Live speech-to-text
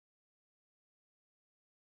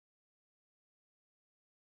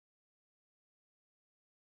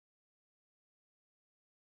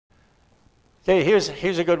Okay,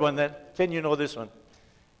 here's a good one then. Ken, you know this one.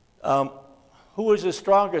 Who is the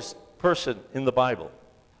strongest person in the Bible?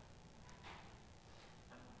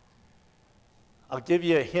 I'll give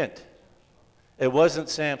you a hint. It wasn't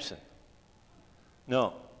Samson.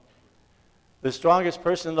 No. The strongest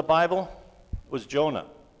person in the Bible was Jonah.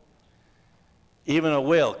 Even a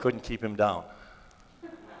whale couldn't keep him down.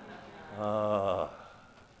 Oh,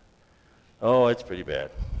 it's pretty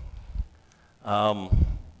bad.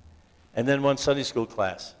 And then one Sunday school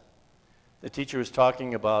class, the teacher was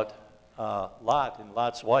talking about Lot and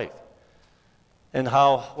Lot's wife, and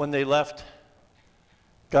how when they left,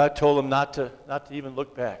 God told them not to even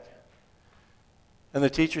look back. And the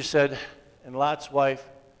teacher said, and Lot's wife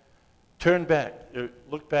turned back,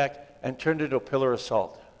 looked back, and turned into a pillar of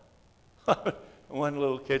salt. One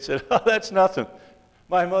little kid said, "Oh, that's nothing.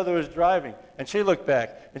 My mother was driving, and she looked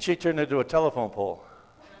back, and she turned into a telephone pole."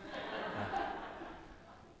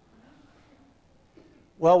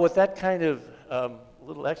 Well, with that kind of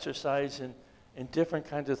little exercise in different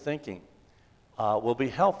kinds of thinking will be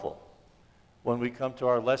helpful when we come to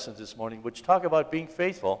our lessons this morning, which talk about being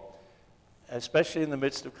faithful, especially in the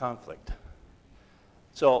midst of conflict.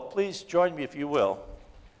 So please join me, if you will,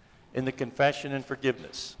 in the confession and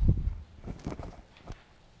forgiveness.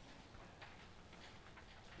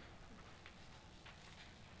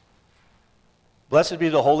 Blessed be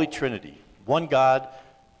the Holy Trinity, one God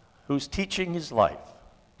whose teaching is life,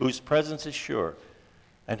 whose presence is sure,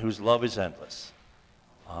 and whose love is endless.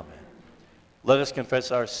 Amen. Let us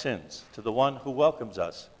confess our sins to the one who welcomes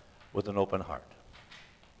us with an open heart.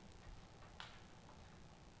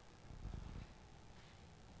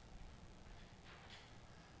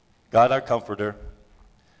 God, our Comforter,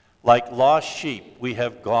 like lost sheep we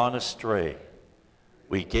have gone astray.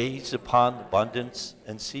 We gaze upon abundance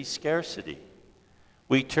and see scarcity.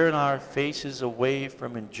 We turn our faces away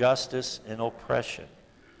from injustice and oppression.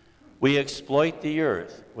 We exploit the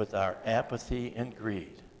earth with our apathy and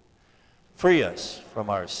greed. Free us from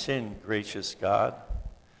our sin, gracious God.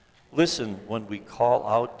 Listen when we call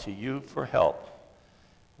out to you for help.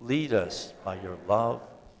 Lead us by your love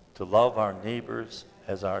to love our neighbors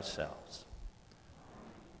as ourselves.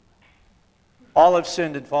 All have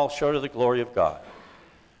sinned and fall short of the glory of God.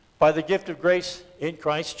 By the gift of grace in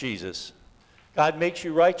Christ Jesus, God makes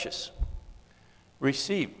you righteous.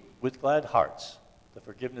 Receive with glad hearts the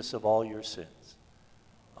forgiveness of all your sins.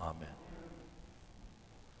 Amen.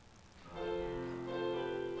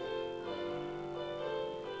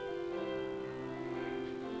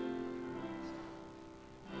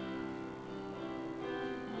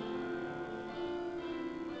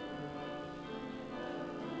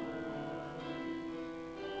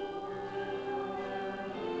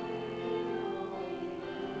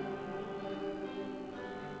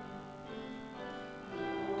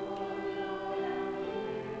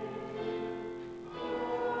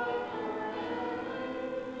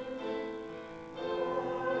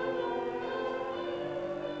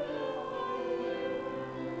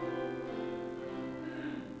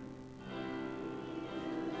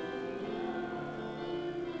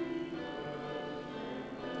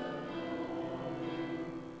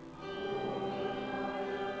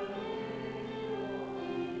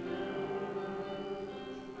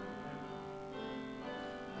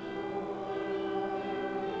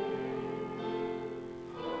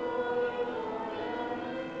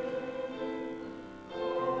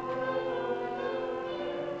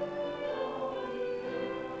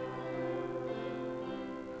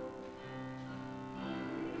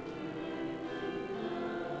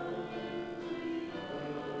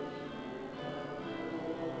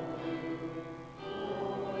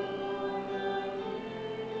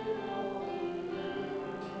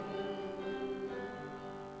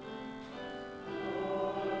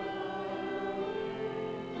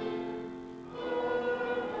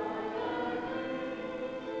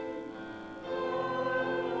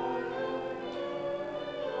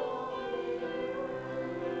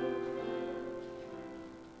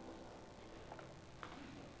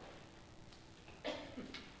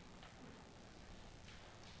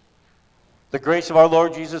 The grace of our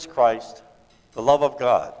Lord Jesus Christ, the love of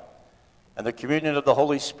God, and the communion of the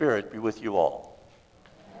Holy Spirit be with you all.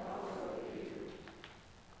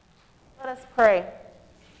 Let us pray.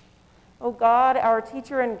 O God, our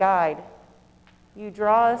teacher and guide, you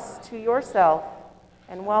draw us to yourself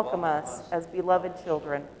and welcome us as beloved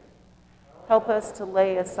children. Help us to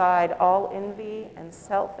lay aside all envy and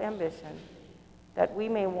self-ambition, that we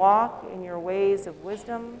may walk in your ways of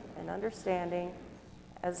wisdom and understanding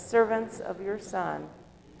as servants of your Son,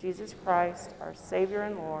 Jesus Christ, our Savior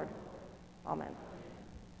and Lord. Amen.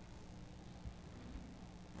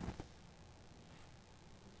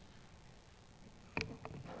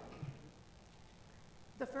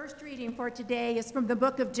 The first reading for today is from the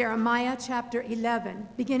book of Jeremiah, chapter 11,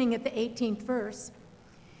 beginning at the 18th verse.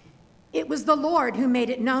 It was the Lord who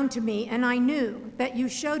made it known to me, and I knew that you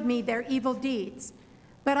showed me their evil deeds.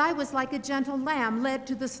 But I was like a gentle lamb led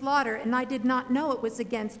to the slaughter, and I did not know it was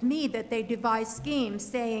against me that they devised schemes,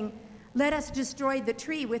 saying, let us destroy the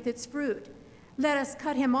tree with its fruit. Let us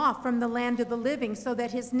cut him off from the land of the living, so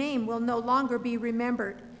that his name will no longer be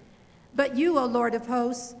remembered. But you, O Lord of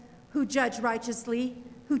hosts, who judge righteously,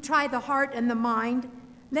 who try the heart and the mind,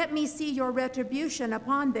 let me see your retribution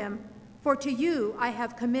upon them, for to you I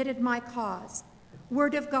have committed my cause.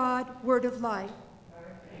 Word of God, word of life.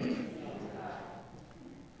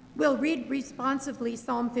 We'll read responsively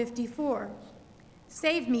Psalm 54.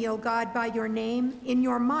 Save me, O God, by your name. In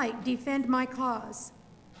your might, defend my cause.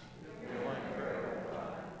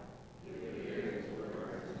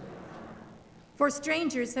 For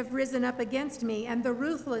strangers have risen up against me, and the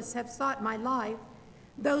ruthless have sought my life,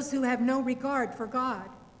 those who have no regard for God.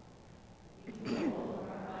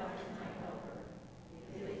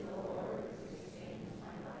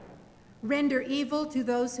 Render evil to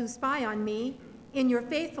those who spy on me. In your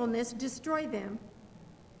faithfulness, destroy them.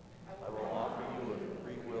 I will offer you a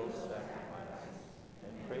free will sacrifice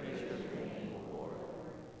and praise your name, O Lord,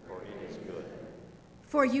 for it is good.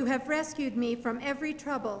 For you have rescued me from every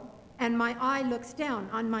trouble, and my eye looks down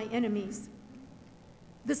on my enemies.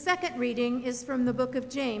 The second reading is from the book of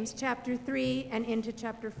James, chapter 3, and into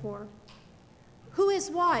chapter 4. Who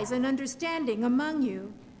is wise and understanding among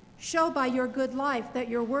you? Show by your good life that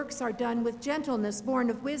your works are done with gentleness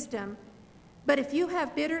born of wisdom. But if you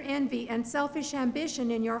have bitter envy and selfish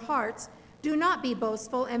ambition in your hearts, do not be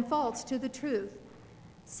boastful and false to the truth.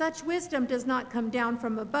 Such wisdom does not come down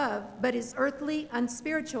from above, but is earthly,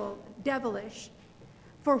 unspiritual, devilish.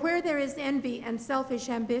 For where there is envy and selfish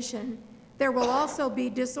ambition, there will also be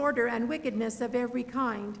disorder and wickedness of every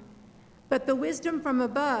kind. But the wisdom from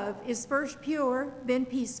above is first pure, then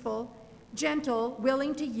peaceful, gentle,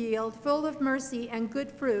 willing to yield, full of mercy and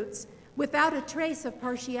good fruits, without a trace of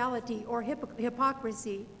partiality or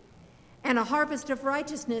hypocrisy. And a harvest of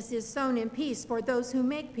righteousness is sown in peace for those who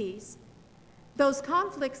make peace. Those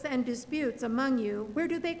conflicts and disputes among you, where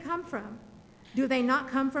do they come from? Do they not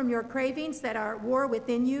come from your cravings that are at war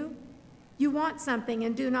within you? You want something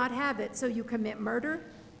and do not have it, so you commit murder,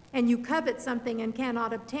 and you covet something and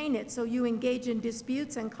cannot obtain it, so you engage in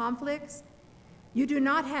disputes and conflicts. You do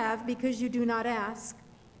not have because you do not ask.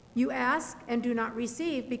 You ask and do not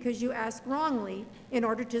receive because you ask wrongly in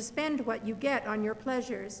order to spend what you get on your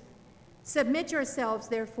pleasures. Submit yourselves,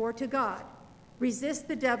 therefore, to God. Resist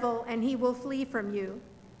the devil, and he will flee from you.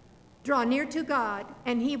 Draw near to God,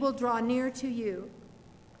 and he will draw near to you.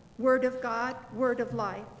 Word of God, word of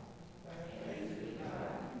life.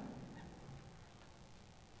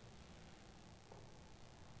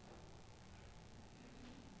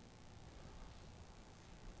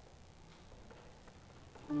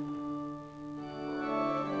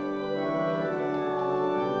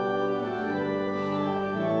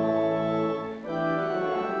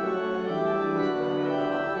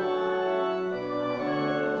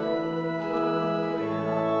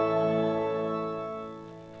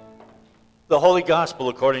 The Holy Gospel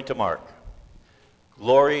according to Mark.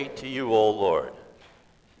 Glory to you, O Lord.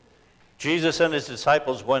 Jesus and his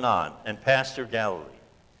disciples went on and passed through Galilee.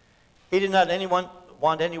 He did not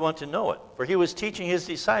want anyone to know it, for he was teaching his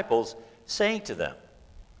disciples, saying to them,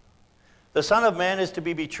 the Son of Man is to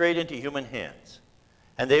be betrayed into human hands,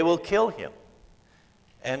 and they will kill him.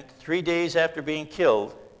 And 3 days after being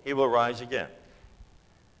killed, he will rise again.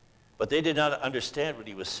 But they did not understand what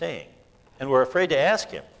he was saying, and were afraid to ask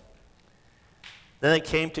him. Then they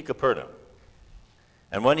came to Capernaum,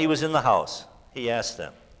 and when he was in the house, he asked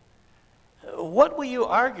them, what were you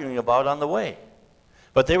arguing about on the way?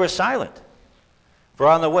 But they were silent, for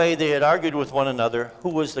on the way they had argued with one another who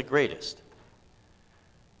was the greatest.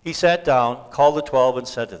 He sat down, called the 12, and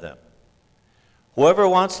said to them, whoever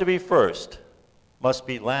wants to be first must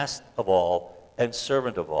be last of all and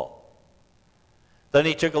servant of all. Then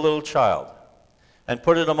he took a little child and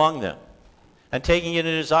put it among them, and taking it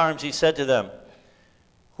in his arms, he said to them,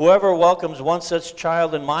 whoever welcomes one such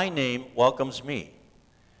child in my name welcomes me.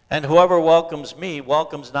 And whoever welcomes me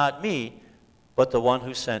welcomes not me, but the one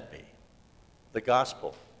who sent me. The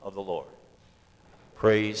Gospel of the Lord.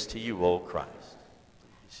 Praise to you, O Christ.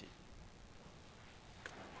 Be seated.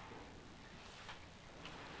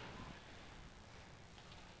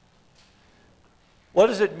 What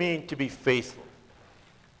does it mean to be faithful?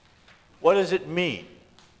 What does it mean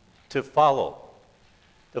to follow?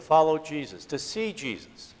 To follow Jesus, to see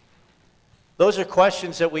Jesus? Those are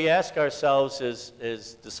questions that we ask ourselves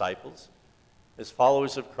as disciples, as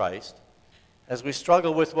followers of Christ, as we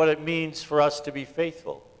struggle with what it means for us to be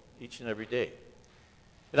faithful each and every day.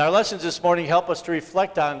 And our lessons this morning help us to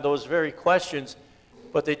reflect on those very questions,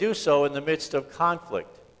 but they do so in the midst of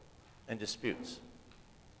conflict and disputes.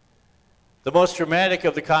 The most dramatic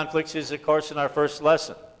of the conflicts is, of course, in our first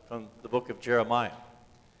lesson from the book of Jeremiah,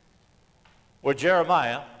 where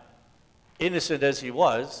Jeremiah, innocent as he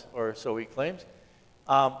was, or so he claims,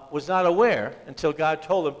 was not aware until God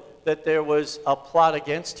told him that there was a plot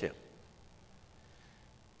against him,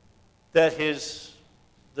 that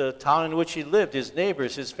the town in which he lived, his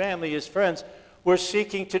neighbors, his family, his friends, were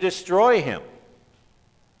seeking to destroy him.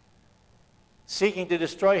 Seeking to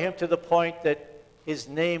destroy him to the point that his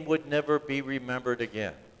name would never be remembered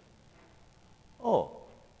again. Oh,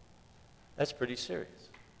 that's pretty serious.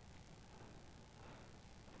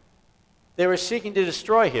 They were seeking to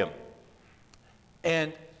destroy him.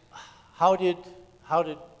 And how did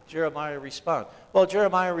Jeremiah respond? Well,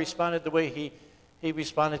 Jeremiah responded the way he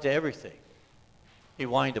responded to everything. He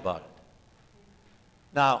whined about it.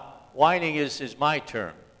 Now, whining is my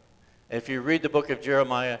term. If you read the book of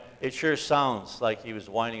Jeremiah, it sure sounds like he was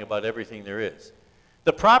whining about everything there is.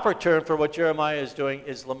 The proper term for what Jeremiah is doing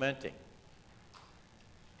is lamenting.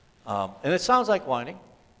 And it sounds like whining,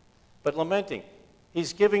 but lamenting.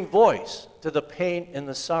 He's giving voice to the pain and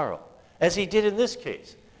the sorrow, as he did in this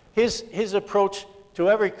case. His approach to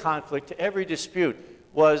every conflict, to every dispute,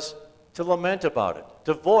 was to lament about it,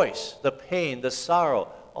 to voice the pain, the sorrow,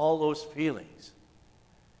 all those feelings.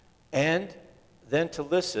 And then to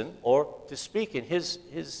listen, or to speak in his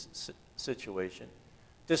situation,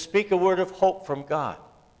 to speak a word of hope from God.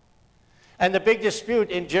 And the big dispute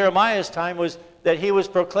in Jeremiah's time was that he was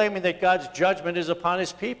proclaiming that God's judgment is upon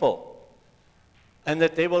his people, and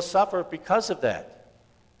that they will suffer because of that.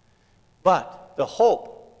 But the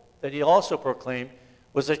hope that he also proclaimed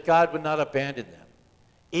was that God would not abandon them.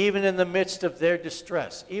 Even in the midst of their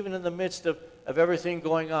distress, even in the midst of everything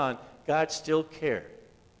going on, God still cared.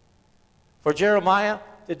 For Jeremiah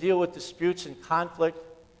to deal with disputes and conflict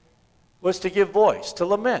was to give voice, to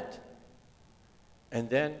lament, and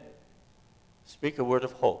then speak a word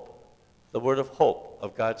of hope, the word of hope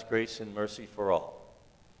of God's grace and mercy for all.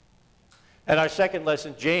 And our second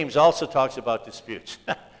lesson, James also talks about disputes,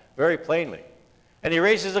 very plainly. And he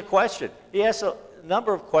raises a question. He asks a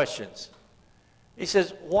number of questions. He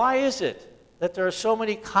says, why is it that there are so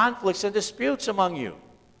many conflicts and disputes among you?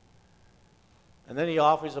 And then he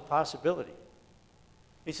offers a possibility.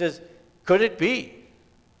 He says, could it be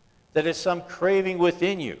that it's some craving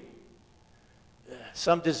within you,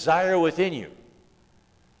 some desire within you,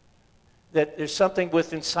 that there's something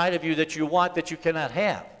within inside of you that you want that you cannot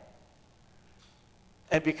have?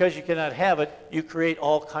 And because you cannot have it, you create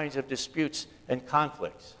all kinds of disputes and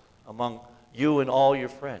conflicts among you and all your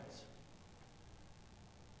friends.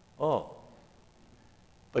 Oh.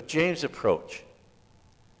 But James' approach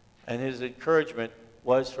and his encouragement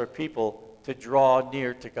was for people to draw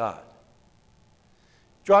near to God.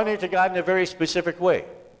 Draw near to God in a very specific way.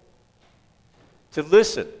 To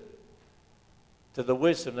listen to the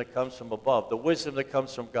wisdom that comes from above, the wisdom that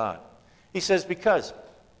comes from God. He says, because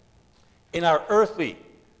in our earthly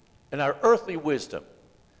wisdom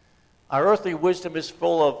is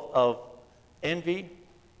full of envy,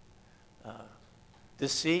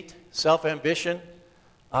 deceit, self-ambition,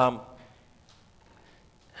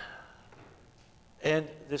 and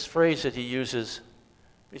this phrase that he uses,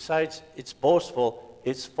 besides it's boastful,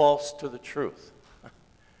 it's false to the truth.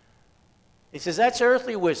 He says that's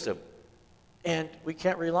earthly wisdom, and we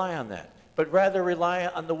can't rely on that, but rather rely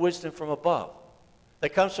on the wisdom from above that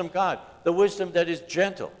comes from God, the wisdom that is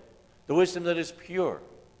gentle, the wisdom that is pure,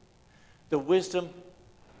 the wisdom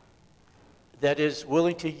that is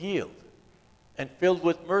willing to yield and filled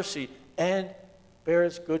with mercy and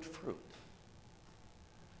bears good fruit.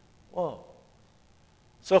 Whoa.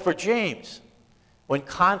 So for James, when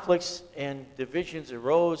conflicts and divisions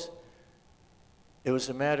arose, it was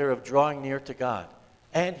a matter of drawing near to God.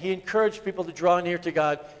 And he encouraged people to draw near to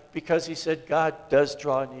God because he said God does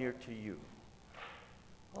draw near to you.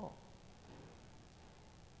 Oh.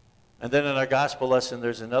 And then in our gospel lesson,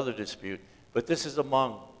 there's another dispute, but this is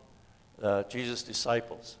among Jesus'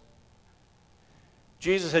 disciples.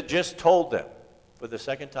 Jesus had just told them for the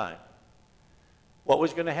second time what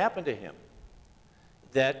was going to happen to him.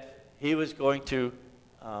 That he was going to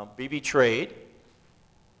be betrayed,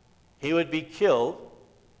 he would be killed,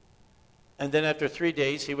 and then after 3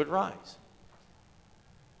 days he would rise.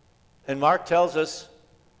 And Mark tells us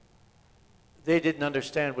they didn't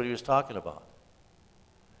understand what he was talking about.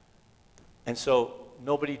 And so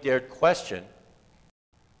nobody dared question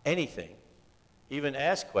anything, even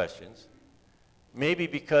ask questions, Maybe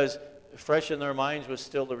because fresh in their minds was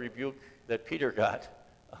still the rebuke that Peter got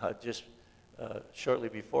just shortly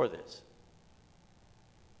before this.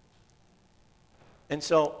 And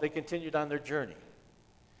so they continued on their journey.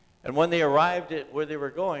 And when they arrived at where they were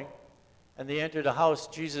going and they entered a house,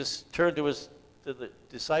 Jesus turned to the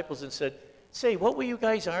disciples and said, "Say, what were you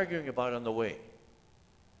guys arguing about on the way?"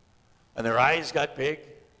 And their eyes got big.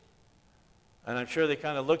 And I'm sure they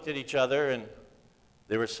kind of looked at each other and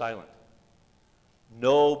they were silent.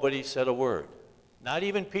 Nobody said a word. Not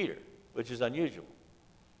even Peter, which is unusual.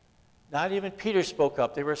 Not even Peter spoke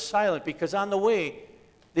up. They were silent because on the way,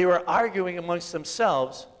 they were arguing amongst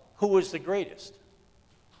themselves who was the greatest.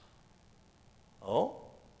 Oh?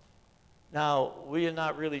 Now, we are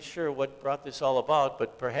not really sure what brought this all about,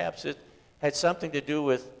 but perhaps it had something to do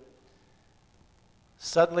with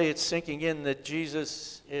suddenly it's sinking in that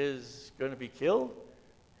Jesus is going to be killed,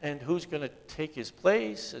 and who's going to take his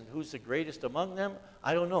place, and who's the greatest among them.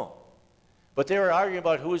 I don't know. But they were arguing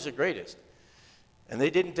about who was the greatest. And they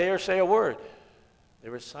didn't dare say a word. They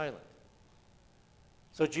were silent.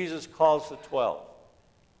 So Jesus calls the 12,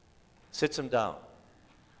 sits them down,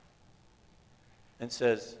 and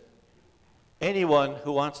says, anyone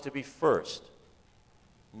who wants to be first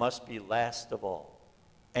must be last of all,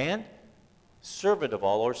 and servant of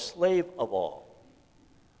all, or slave of all.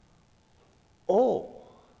 Oh,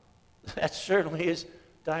 that certainly is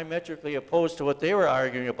diametrically opposed to what they were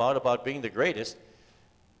arguing about being the greatest.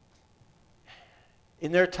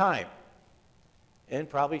 In their time, and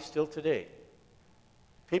probably still today,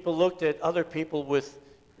 people looked at other people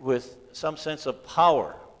with some sense of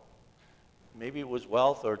power. Maybe it was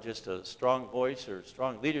wealth or just a strong voice or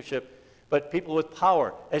strong leadership, but people with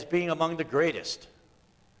power as being among the greatest.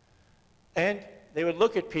 And they would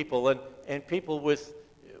look at people, and people with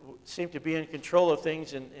seem to be in control of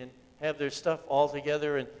things and have their stuff all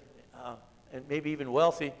together and maybe even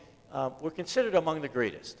wealthy, were considered among the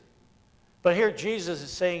greatest. But here Jesus is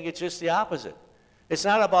saying it's just the opposite. It's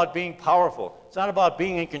not about being powerful. It's not about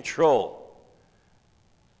being in control.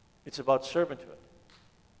 It's about servanthood.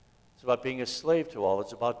 It's about being a slave to all.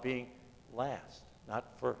 It's about being last, not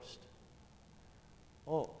first.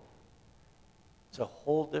 Oh, it's a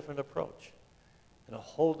whole different approach and a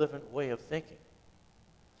whole different way of thinking.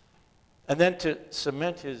 And then to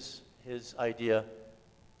cement his idea,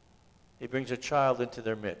 he brings a child into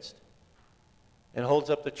their midst and holds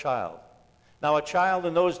up the child. Now, a child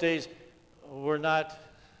in those days were not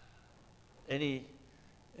any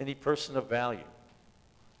person of value.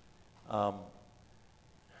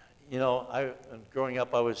 You know, growing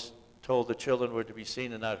up, I was told the children were to be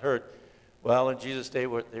seen and not heard. Well, in Jesus' day,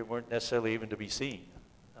 they weren't necessarily even to be seen,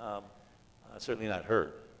 certainly not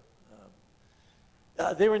heard.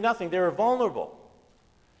 They were nothing. They were vulnerable.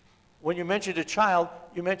 When you mentioned a child,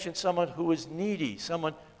 you mentioned someone who was needy,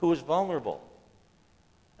 someone who was vulnerable.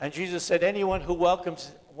 And Jesus said, anyone who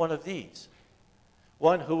welcomes one of these,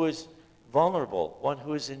 one who is vulnerable, one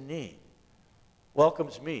who is in need,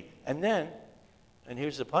 welcomes me. And then, and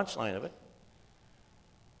here's the punchline of it,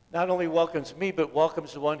 not only welcomes me, but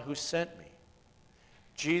welcomes the one who sent me.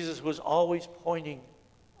 Jesus was always pointing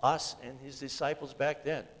us and his disciples back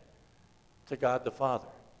then to God the Father,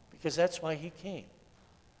 because that's why he came,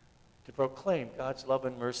 to proclaim God's love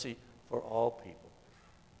and mercy for all people.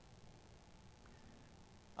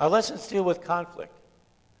 Our lessons deal with conflict,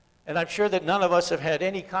 and I'm sure that none of us have had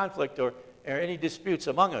any conflict or any disputes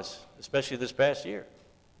among us, especially this past year.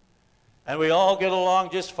 And we all get along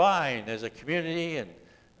just fine as a community and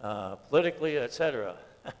politically, etc.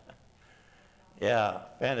 Yeah,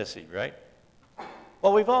 fantasy, right?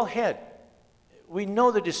 Well, we've all had, we know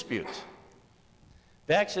the disputes.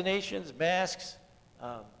 Vaccinations, masks,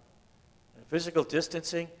 physical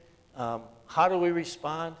distancing, how do we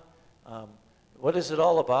respond? What is it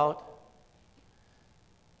all about?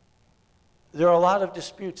 There are a lot of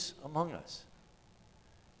disputes among us.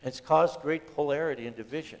 It's caused great polarity and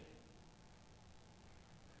division.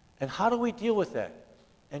 And how do we deal with that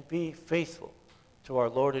and be faithful to our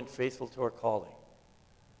Lord and faithful to our calling?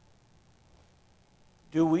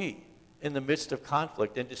 Do we, in the midst of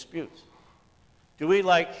conflict and disputes, do we,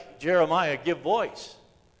 like Jeremiah, give voice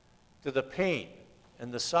to the pain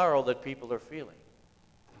and the sorrow that people are feeling?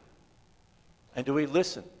 And do we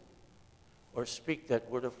listen or speak that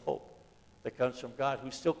word of hope that comes from God, who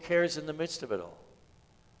still cares in the midst of it all?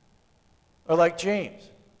 Or like James,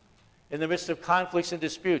 in the midst of conflicts and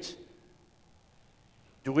disputes,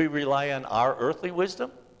 do we rely on our earthly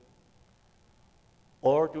wisdom?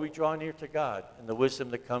 Or do we draw near to God and the wisdom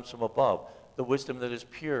that comes from above, the wisdom that is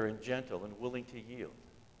pure and gentle and willing to yield?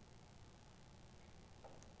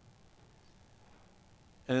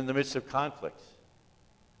 And in the midst of conflicts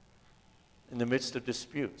in the midst of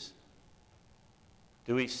disputes?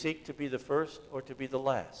 Do we seek to be the first or to be the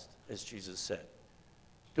last, as Jesus said?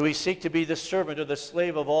 Do we seek to be the servant or the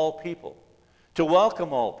slave of all people, to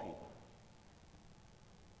welcome all people?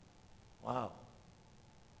 Wow.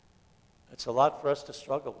 That's a lot for us to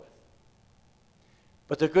struggle with.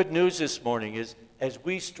 But the good news this morning is, as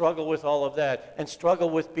we struggle with all of that and struggle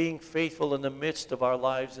with being faithful in the midst of our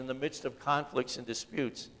lives, in the midst of conflicts and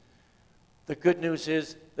disputes, the good news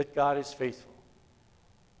is that God is faithful.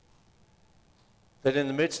 That in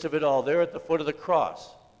the midst of it all, there at the foot of the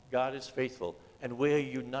cross, God is faithful, and we are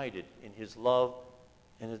united in his love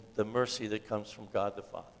and the mercy that comes from God the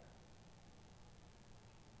Father.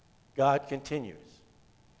 God continues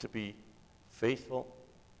to be faithful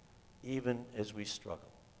even as we struggle.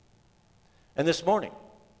 And this morning,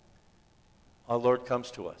 our Lord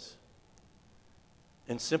comes to us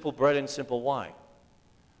in simple bread and simple wine,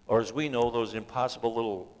 or as we know, those impossible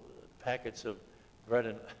little packets of bread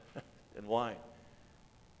and wine.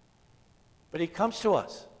 But he comes to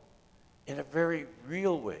us in a very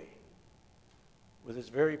real way, with his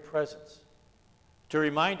very presence, to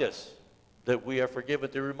remind us that we are forgiven,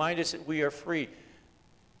 to remind us that we are free,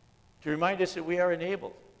 to remind us that we are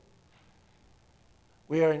enabled.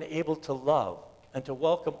 We are enabled to love and to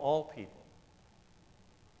welcome all people.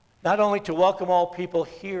 Not only to welcome all people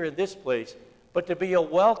here in this place, but to be a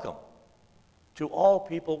welcome to all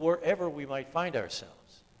people wherever we might find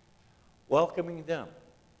ourselves, welcoming them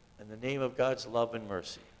in the name of God's love and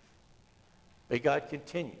mercy. May God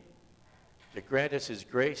continue to grant us his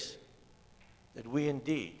grace, that we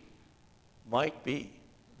indeed might be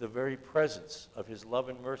the very presence of his love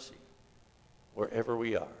and mercy wherever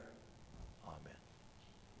we are. Amen.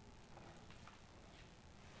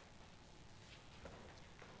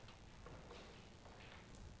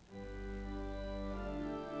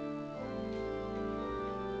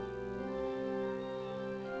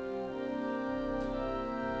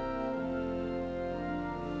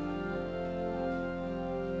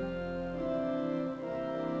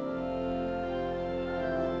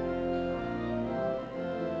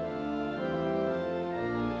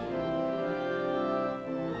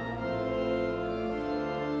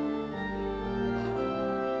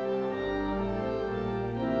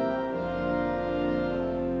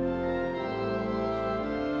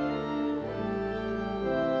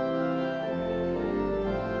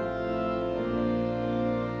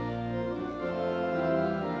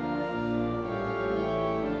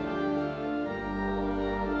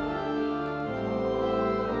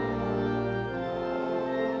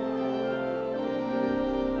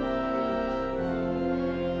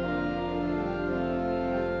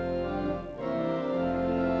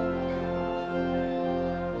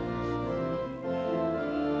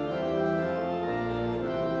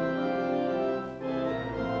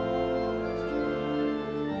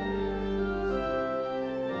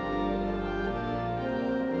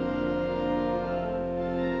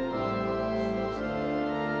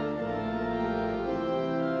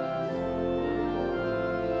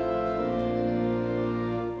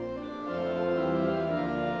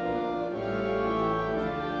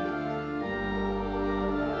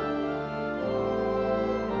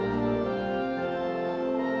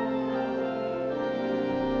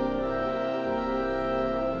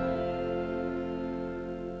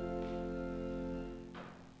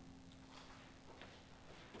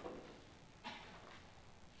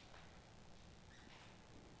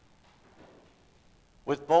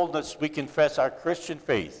 With boldness, we confess our Christian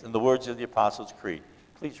faith in the words of the Apostles' Creed.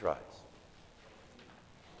 Please rise.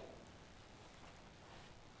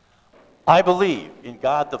 I believe in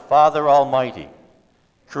God the Father Almighty,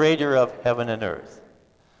 creator of heaven and earth.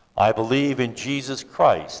 I believe in Jesus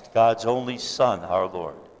Christ, God's only Son, our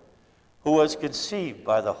Lord, who was conceived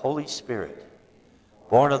by the Holy Spirit,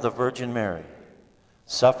 born of the Virgin Mary,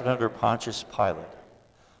 suffered under Pontius Pilate,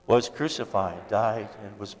 was crucified, died,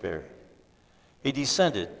 and was buried. He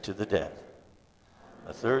descended to the dead.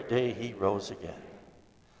 The third day he rose again.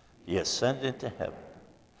 He ascended into heaven.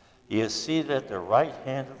 He is seated at the right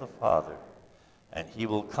hand of the Father, and he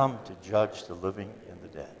will come to judge the living and the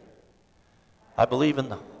dead. I believe in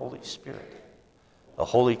the Holy Spirit, the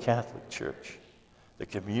Holy Catholic Church, the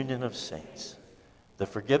communion of saints, the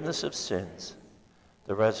forgiveness of sins,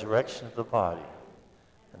 the resurrection of the body,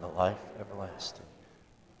 and the life everlasting.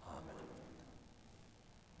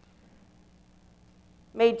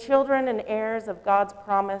 Made children and heirs of God's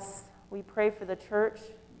promise, we pray for the church,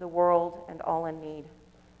 the world, and all in need.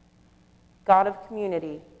 God of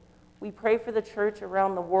community, we pray for the church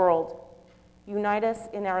around the world. Unite us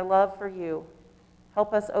in our love for you.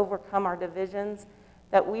 Help us overcome our divisions,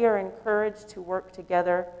 that we are encouraged to work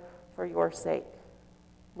together for your sake.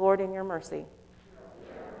 Lord, in your mercy.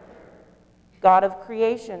 God of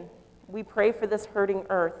creation, we pray for this hurting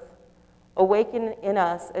earth. Awaken in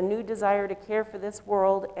us a new desire to care for this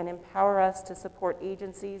world and empower us to support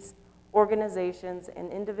agencies, organizations,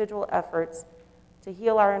 and individual efforts to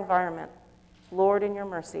heal our environment. Lord, in your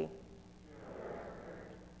mercy.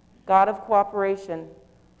 God of cooperation,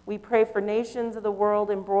 we pray for nations of the world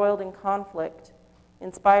embroiled in conflict.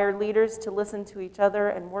 Inspire leaders to listen to each other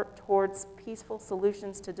and work towards peaceful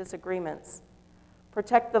solutions to disagreements.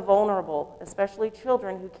 Protect the vulnerable, especially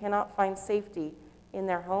children who cannot find safety in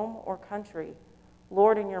their home or country.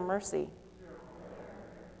 Lord, in your mercy.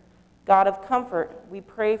 God of comfort, we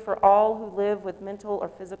pray for all who live with mental or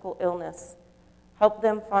physical illness. Help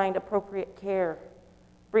them find appropriate care.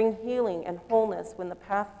 Bring healing and wholeness when the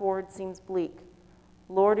path forward seems bleak.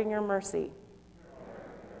 Lord, in your mercy.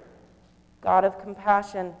 God of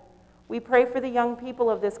compassion, we pray for the young people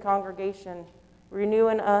of this congregation. Renew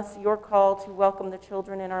in us your call to welcome the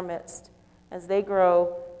children in our midst. As they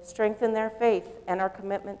grow, strengthen their faith and our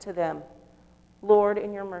commitment to them. Lord,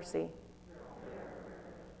 in your mercy.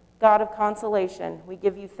 God of consolation, we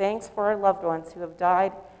give you thanks for our loved ones who have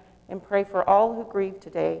died and pray for all who grieve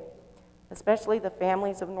today, especially the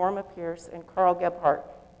families of Norma Pierce and Carl Gebhardt.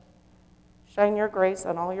 Shine your grace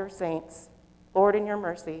on all your saints. Lord, in your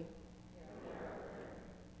mercy.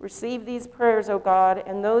 Receive these prayers, O God,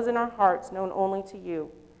 and those in our hearts known only to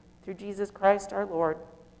you. Through Jesus Christ our Lord.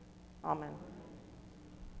 Amen.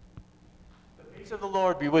 The peace of the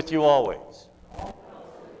Lord be with you always.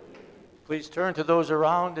 Please turn to those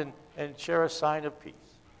around and share a sign of peace.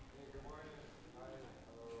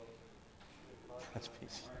 That's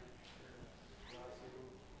peace.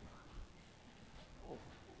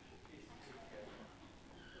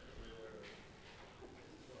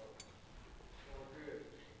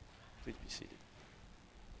 Please be seated.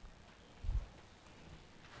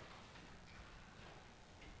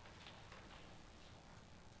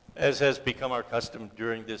 As has become our custom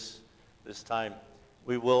during this time,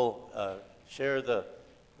 we will share the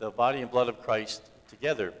body and blood of Christ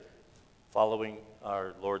together following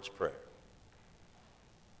our Lord's Prayer.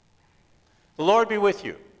 The Lord be with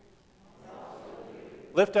you.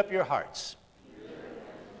 Lift up your hearts.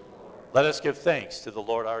 Let us give thanks to the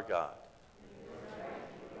Lord our God.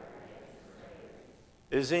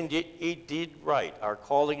 It is indeed right, our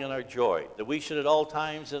calling and our joy, that we should at all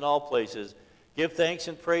times and all places give thanks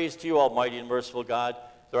and praise to you, Almighty and merciful God,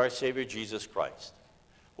 through our Savior Jesus Christ,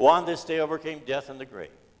 who on this day overcame death and the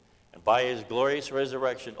grave, and by his glorious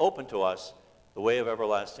resurrection opened to us the way of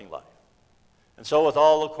everlasting life. And so with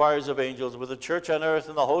all the choirs of angels, with the church on earth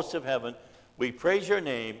and the hosts of heaven, we praise your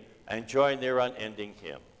name and join their unending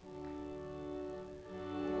hymn.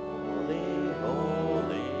 Holy,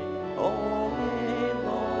 holy, holy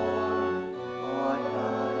Lord, Lord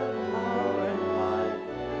God of power and might,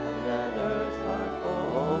 heaven and earth are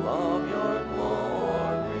full of your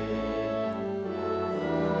glory.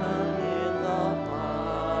 And in the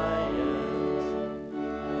highest,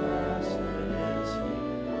 blessed is he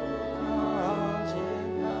who comes in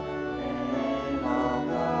the name of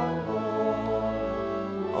the Lord.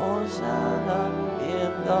 Hosanna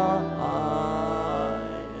in the highest.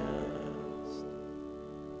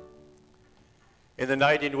 In the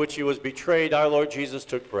night in which he was betrayed, our Lord Jesus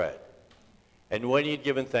took bread. And when he had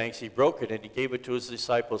given thanks, he broke it and he gave it to his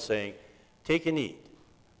disciples, saying, "Take and eat.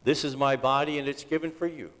 This is my body, and it's given for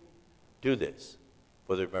you. Do this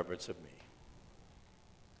for the remembrance of me."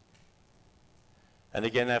 And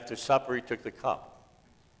again after supper, he took the cup.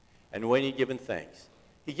 And when he had given thanks,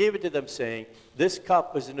 he gave it to them, saying, "This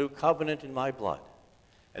cup is a new covenant in my blood,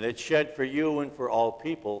 and it's shed for you and for all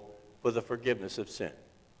people for the forgiveness of sin.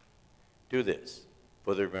 Do this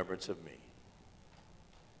for the remembrance of me."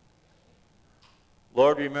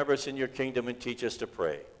 Lord, remember us in your kingdom and teach us to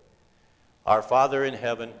pray. Our Father in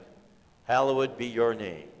heaven, hallowed be your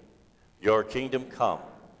name. Your kingdom come.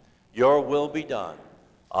 Your will be done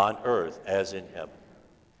on earth as in heaven.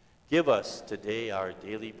 Give us today our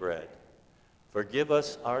daily bread. Forgive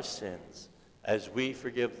us our sins as we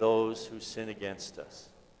forgive those who sin against us.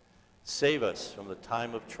 Save us from the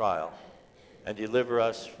time of trial and deliver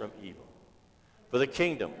us from evil. For the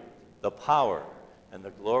kingdom, the power, and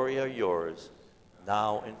the glory are yours,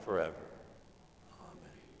 now and forever.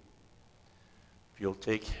 Amen. If you'll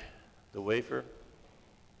take the wafer.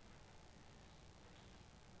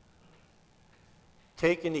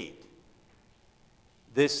 Take and eat.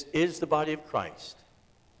 This is the body of Christ,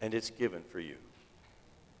 and it's given for you.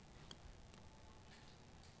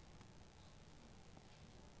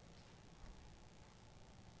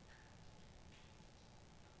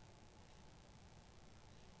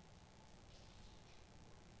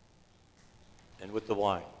 with the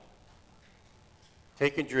wine.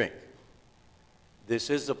 Take and drink.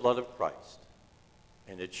 This is the blood of Christ,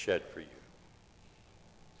 and it's shed for you.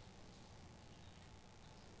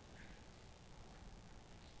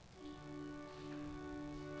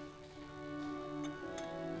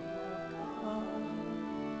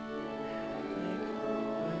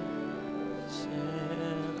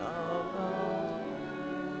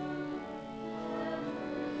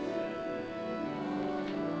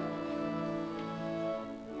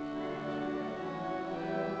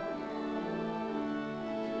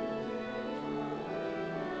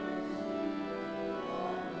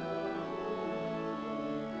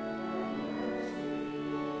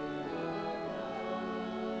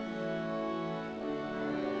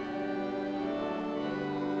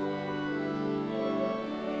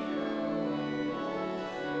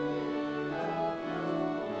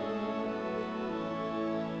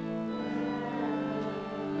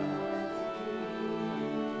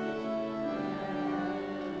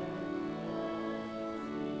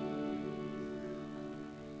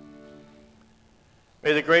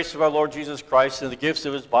 May the grace of our Lord Jesus Christ and the gifts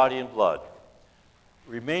of his body and blood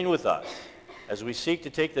remain with us as we seek to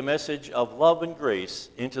take the message of love and grace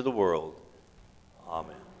into the world.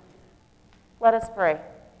 Amen. Let us pray.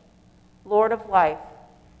 Lord of life,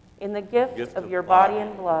 in the gift of your body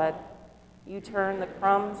and blood, you turn the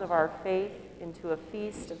crumbs of our faith into a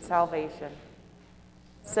feast of salvation.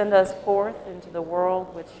 Send us forth into the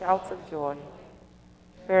world with shouts of joy,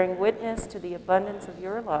 bearing witness to the abundance of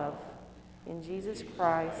your love. In Jesus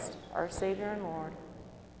Christ, our Savior and Lord.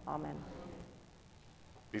 Amen.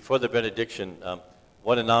 Before the benediction,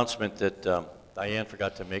 one announcement that Diane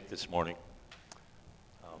forgot to make this morning.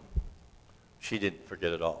 She didn't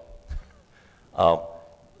forget at all.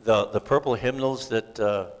 The purple hymnals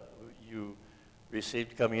that you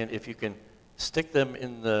received coming in, if you can stick them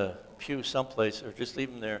in the pew someplace or just leave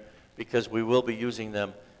them there, because we will be using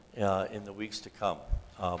them in the weeks to come.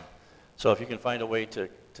 So if you can find a way to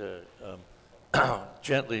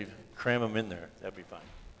gently cram them in there, that'd be fine.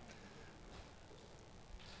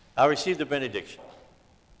 I'll receive the benediction.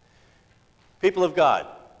 People of God,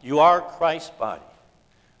 you are Christ's body,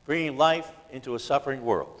 bringing life into a suffering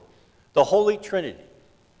world. The Holy Trinity,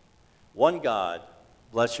 one God,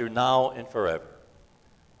 bless you now and forever.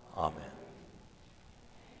 Amen.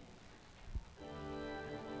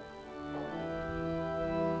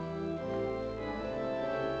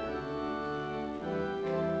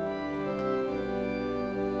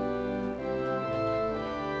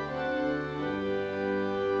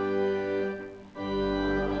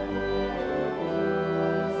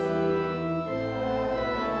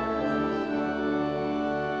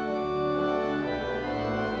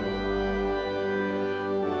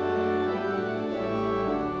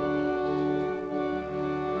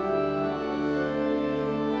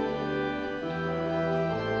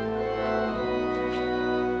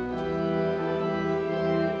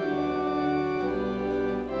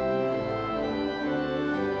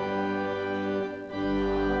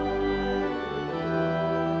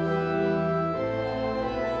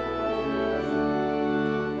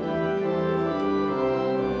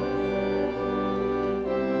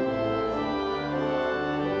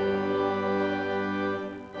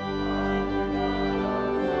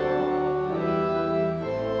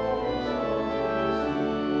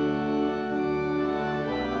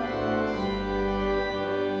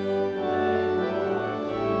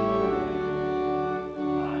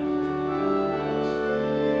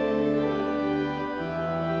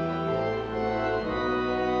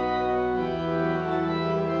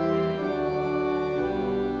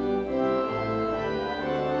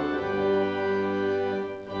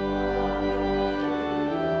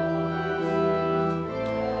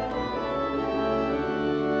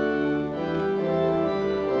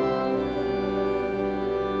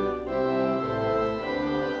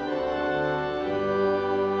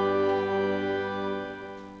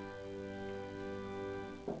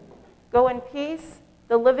 Go in peace.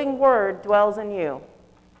 The living word dwells in you.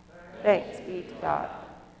 Thanks be to God.